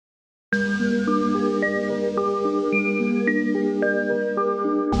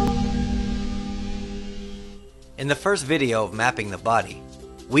In the first video of mapping the body,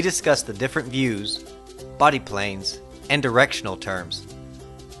 we discussed the different views, body planes, and directional terms.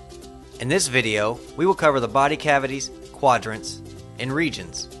 In this video, we will cover the body cavities, quadrants, and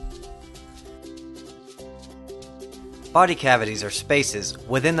regions. Body cavities are spaces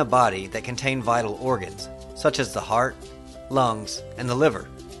within the body that contain vital organs, such as the heart, lungs, and the liver.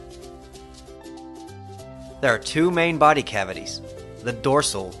 There are two main body cavities, the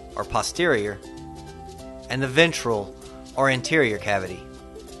dorsal or posterior, and the ventral or anterior cavity.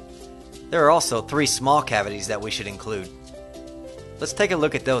 There are also three small cavities that we should include. Let's take a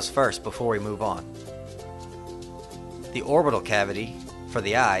look at those first before we move on. The orbital cavity for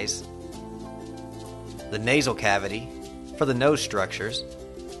the eyes, the nasal cavity for the nose structures,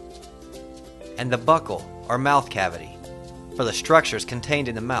 and the buccal or mouth cavity for the structures contained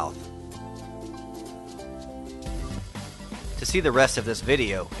in the mouth. To see the rest of this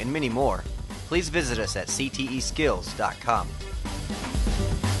video and many more, please visit us at CTEskills.com.